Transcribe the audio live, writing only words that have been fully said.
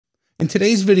In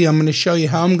today's video, I'm going to show you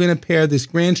how I'm going to pair this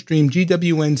Grandstream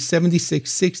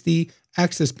GWN7660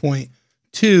 access point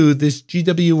to this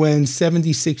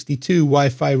GWN7062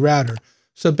 Wi-Fi router.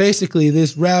 So basically,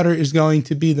 this router is going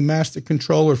to be the master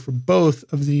controller for both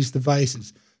of these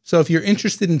devices. So if you're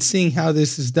interested in seeing how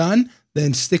this is done,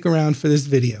 then stick around for this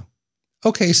video.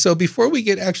 Okay, so before we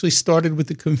get actually started with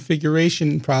the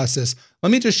configuration process,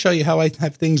 let me just show you how I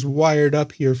have things wired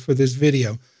up here for this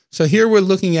video. So here we're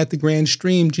looking at the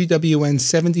Grandstream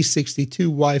GWN7062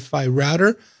 Wi-Fi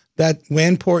router. That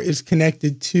WAN port is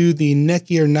connected to the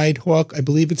Netgear Nighthawk, I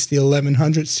believe it's the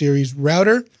 1100 series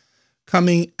router.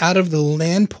 Coming out of the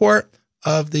LAN port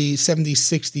of the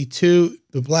 7062,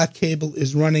 the black cable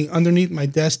is running underneath my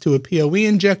desk to a PoE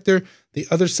injector. The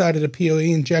other side of the PoE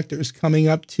injector is coming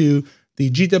up to the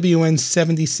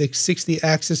GWN7660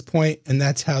 access point, and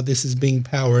that's how this is being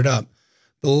powered up.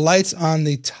 The lights on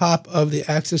the top of the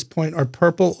access point are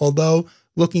purple, although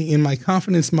looking in my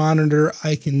confidence monitor,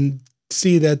 I can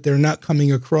see that they're not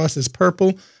coming across as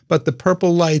purple, but the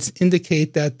purple lights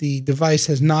indicate that the device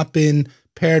has not been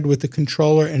paired with the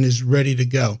controller and is ready to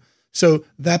go. So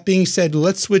that being said,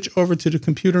 let's switch over to the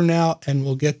computer now and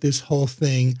we'll get this whole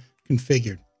thing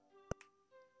configured.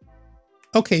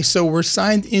 Okay, so we're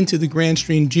signed into the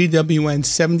Grandstream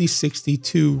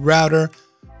GWN7062 router.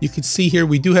 You can see here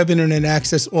we do have internet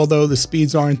access, although the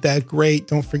speeds aren't that great.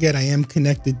 Don't forget I am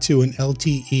connected to an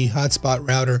LTE hotspot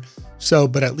router,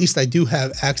 but at least I do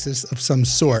have access of some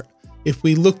sort. If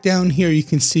we look down here, you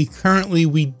can see currently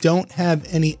we don't have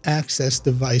any access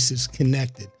devices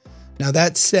connected. Now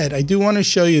that said, I do want to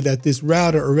show you that this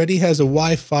router already has a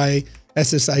Wi-Fi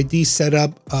SSID set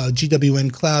up,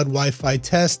 GWN Cloud Wi-Fi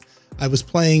test. I was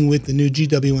playing with the new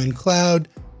GWN Cloud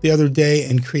the other day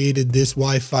and created this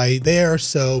Wi-Fi there,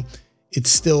 so it's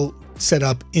still set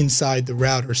up inside the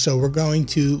router. So we're going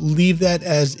to leave that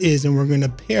as is, and we're going to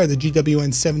pair the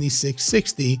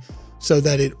GWN7660 so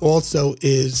that it also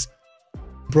is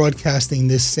broadcasting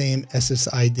this same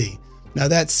SSID. Now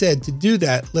that said, to do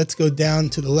that, let's go down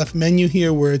to the left menu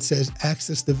here where it says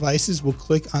Access Devices. We'll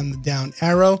click on the down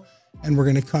arrow and we're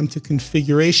going to come to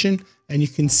Configuration, and you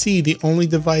can see the only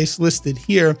device listed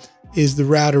here is the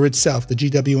router itself, the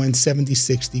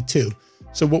GWN7062.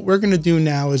 So what we're going to do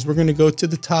now is we're going to go to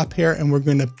the top here and we're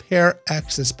going to pair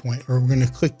access point, or we're going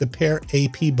to click the pair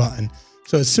AP button.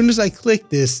 So as soon as I click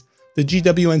this, the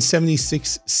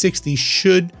GWN7660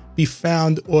 should be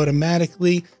found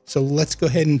automatically. So let's go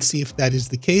ahead and see if that is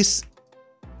the case.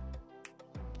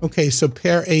 Okay, so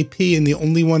pair AP, and the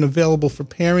only one available for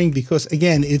pairing, because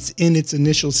again, it's in its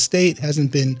initial state,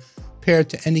 hasn't been paired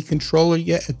to any controller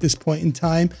yet at this point in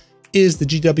time, is the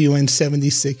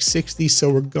GWN7660. So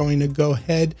we're going to go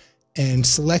ahead and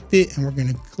select it and we're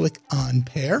going to click on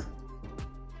pair.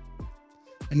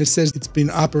 And it says it's been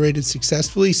operated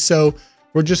successfully. So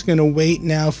we're just going to wait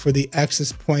now for the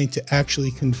access point to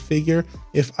actually configure.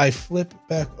 If I flip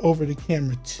back over to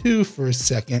camera 2 for a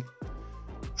second,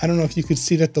 I don't know if you could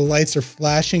see that the lights are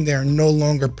flashing. They are no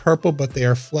longer purple, but they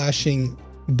are flashing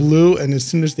blue. And as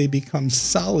soon as they become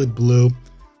solid blue,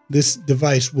 this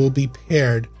device will be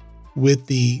paired with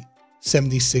the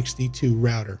 7062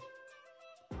 router.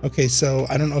 Okay, so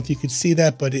I don't know if you could see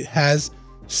that, but it has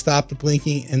stopped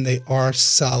blinking and they are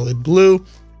solid blue.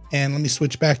 And let me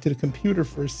switch back to the computer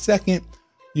for a second.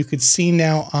 You could see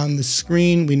now on the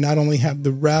screen, we not only have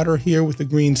the router here with the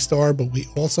green star, but we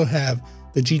also have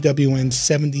the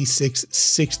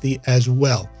GWN7660 as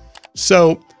well.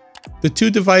 So the two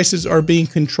devices are being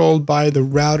controlled by the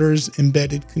router's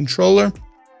embedded controller.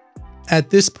 At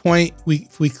this point,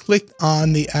 if we click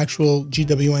on the actual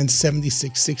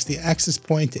GWN7660 access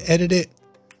point to edit it,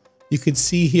 you can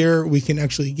see here we can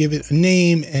actually give it a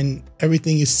name and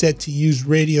everything is set to use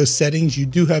radio settings. You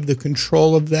do have the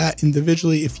control of that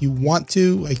individually if you want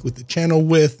to, like with the channel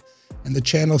width and the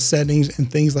channel settings and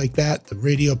things like that, the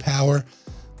radio power.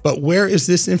 But where is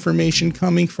this information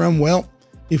coming from? Well,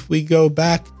 if we go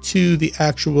back to the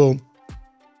actual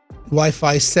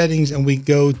Wi-Fi settings and we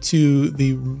go to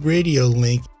the radio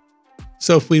link.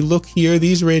 So if we look here,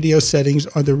 these radio settings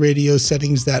are the radio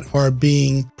settings that are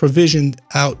being provisioned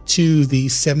out to the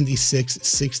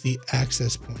 7660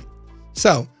 access point.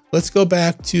 So let's go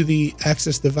back to the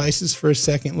access devices for a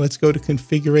second. Let's go to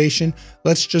configuration.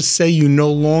 Let's just say you no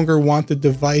longer want the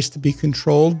device to be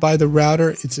controlled by the router.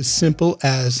 It's as simple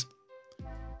as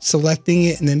selecting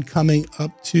it and then coming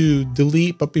up to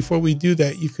delete. But before we do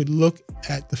that, you could look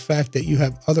at the fact that you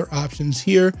have other options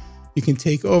here. You can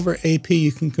take over AP,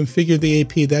 you can configure the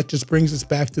AP. That just brings us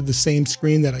back to the same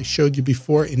screen that I showed you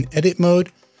before in edit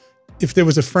mode. If there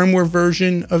was a firmware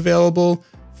version available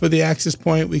for the access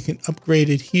point, we can upgrade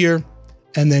it here.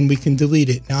 and then we can delete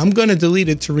it. Now I'm going to delete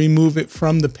it to remove it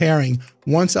from the pairing.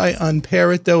 Once I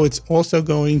unpair it though, it's also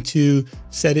going to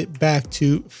set it back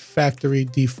to factory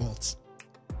defaults.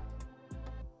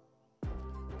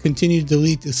 Continue to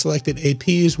delete the selected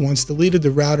APs. Once deleted,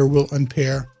 the router will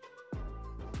unpair.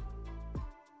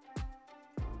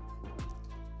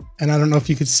 And I don't know if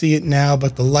you could see it now,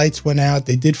 but the lights went out.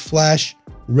 They did flash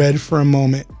red for a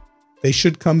moment. They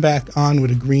should come back on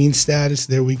with a green status.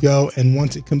 There we go. And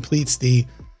once it completes the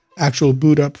actual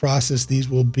boot up process, these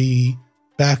will be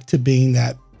back to being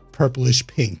that purplish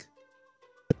pink.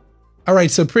 All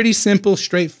right, so pretty simple,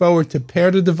 straightforward to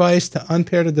pair the device, to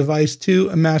unpair the device to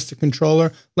a master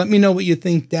controller. Let me know what you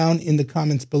think down in the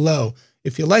comments below.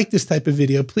 If you like this type of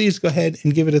video, please go ahead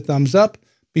and give it a thumbs up.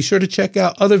 Be sure to check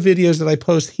out other videos that I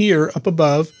post here up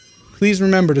above. Please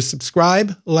remember to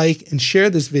subscribe, like, and share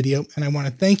this video. And I want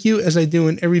to thank you, as I do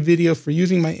in every video, for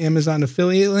using my Amazon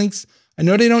affiliate links. I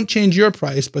know they don't change your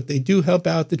price, but they do help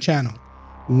out the channel.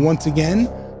 Once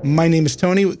again, my name is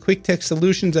Tony with Quick Tech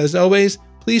Solutions. As always,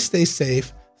 please stay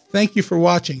safe. Thank you for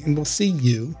watching, and we'll see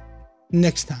you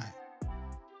next time.